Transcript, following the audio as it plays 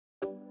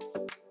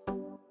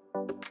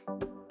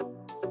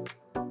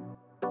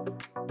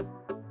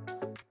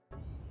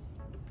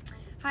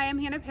Hi, I'm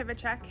Hannah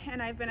Pivacek,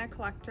 and I've been a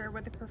collector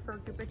with the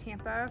Preferred Group of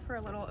Tampa for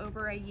a little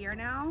over a year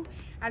now.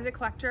 As a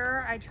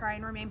collector, I try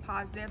and remain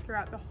positive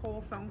throughout the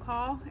whole phone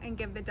call and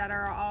give the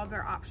debtor all of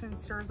their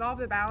options to resolve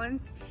the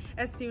balance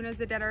as soon as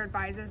the debtor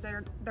advises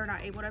that they're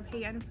not able to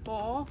pay in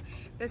full.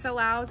 This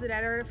allows the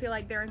debtor to feel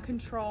like they're in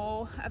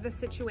control of the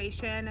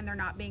situation and they're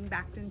not being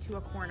backed into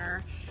a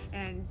corner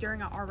and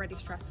during an already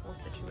stressful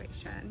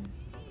situation.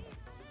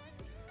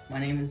 My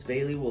name is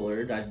Bailey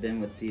Woolard. I've been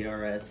with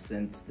DRS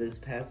since this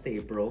past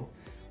April.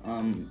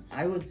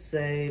 I would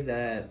say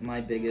that my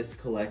biggest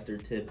collector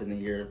tip in the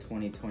year of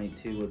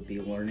 2022 would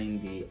be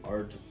learning the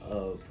art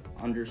of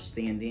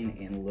understanding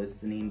and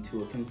listening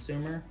to a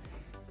consumer.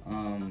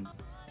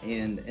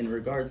 And in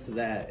regards to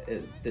that,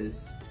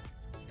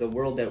 the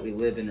world that we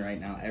live in right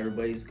now,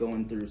 everybody's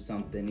going through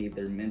something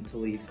either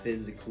mentally,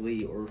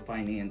 physically, or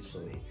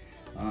financially.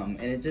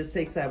 And it just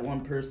takes that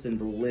one person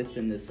to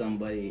listen to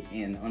somebody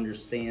and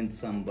understand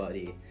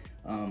somebody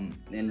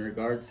in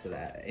regards to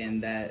that.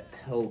 And that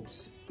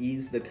helps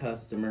ease the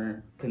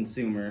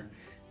consumer,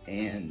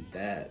 and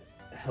that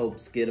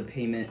helps get a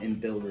payment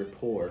and build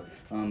rapport.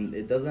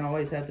 It doesn't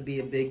always have to be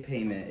a big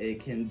payment.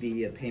 It can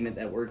be a payment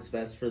that works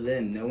best for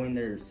them. Knowing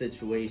their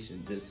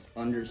situation, just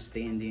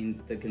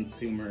understanding the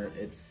consumer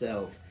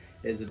itself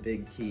is a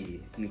big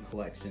key in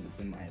collections,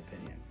 in my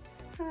opinion.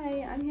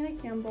 Hi, I'm Hannah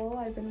Campbell.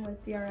 I've been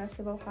with DRS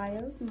of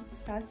Ohio since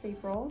this past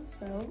April,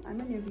 so I'm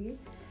a newbie.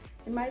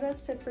 And my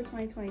best tip for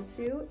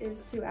 2022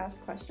 is to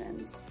ask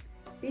questions.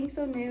 Being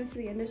so new to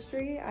the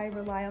industry, I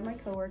rely on my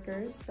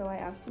coworkers, so I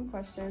ask them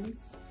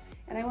questions.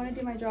 And I want to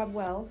do my job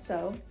well,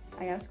 so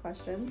I ask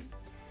questions.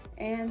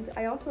 And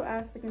I also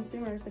ask the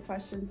consumers the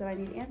questions that I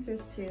need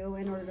answers to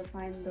in order to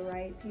find the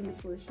right payment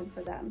solution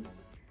for them.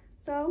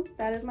 So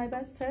that is my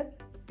best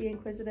tip. Be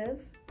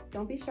inquisitive,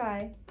 don't be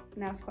shy,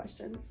 and ask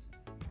questions.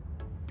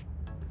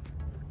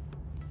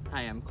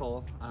 Hi, I'm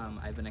Cole.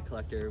 I've been a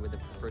collector with the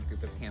Preferred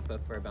Group of Tampa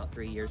for about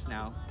 3 years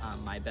now.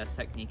 My best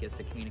technique is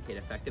to communicate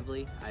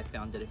effectively. I've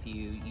found that if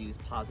you use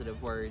positive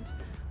words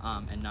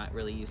and not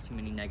really use too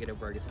many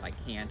negative words, I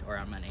can't or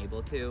I'm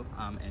unable to,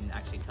 and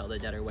actually tell the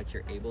debtor what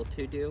you're able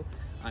to do,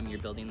 you're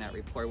building that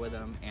rapport with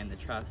them and the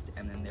trust,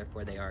 and then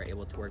therefore they are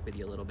able to work with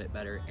you a little bit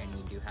better, and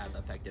you do have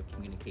effective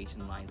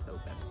communication lines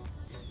open.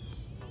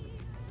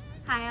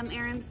 Hi, I'm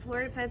Erin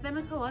Swartz. I've been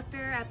a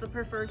collector at the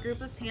Preferred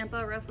Group of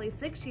Tampa roughly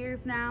 6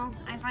 years now.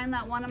 I find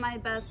that one of my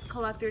best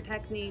collector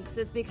techniques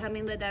is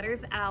becoming the debtor's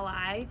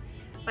ally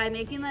by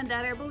making the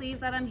debtor believe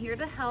that I'm here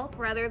to help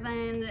rather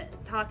than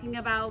talking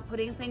about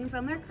putting things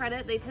on their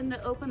credit. They tend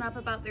to open up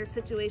about their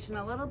situation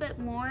a little bit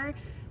more,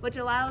 which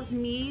allows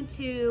me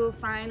to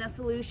find a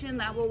solution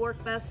that will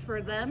work best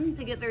for them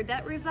to get their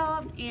debt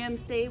resolved and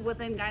stay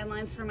within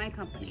guidelines for my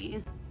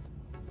company.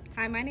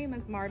 Hi, my name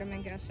is Marta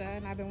Mengesha,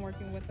 and I've been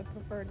working with the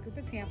Preferred Group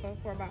of Tampa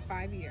for about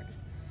 5 years.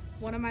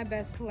 One of my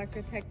best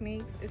collector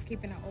techniques is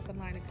keeping an open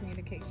line of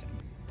communication.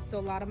 So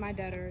a lot of my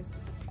debtors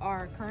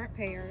are current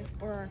payers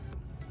or,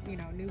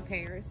 new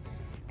payers,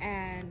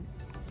 and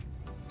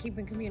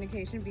keeping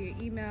communication via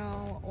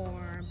email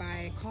or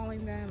by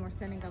calling them or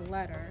sending a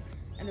letter.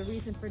 And the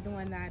reason for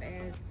doing that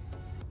is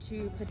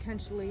to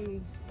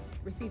potentially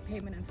receive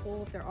payment in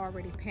full if they're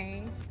already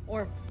paying,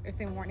 or if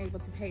they weren't able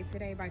to pay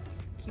today. By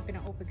keeping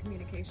an open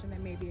communication, they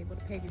may be able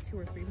to pay you 2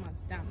 or 3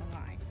 months down the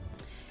line.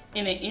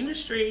 In an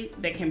industry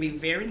that can be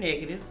very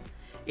negative,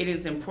 it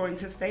is important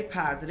to stay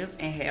positive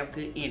and have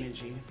good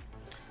energy.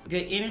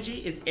 Good energy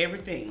is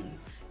everything.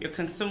 Your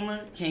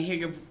consumer can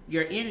hear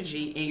your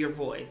energy in your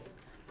voice.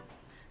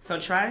 So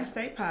try to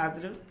stay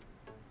positive,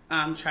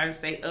 try to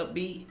stay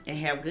upbeat and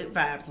have good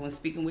vibes when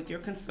speaking with your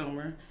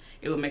consumer.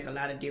 It will make a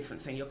lot of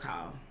difference in your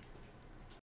call.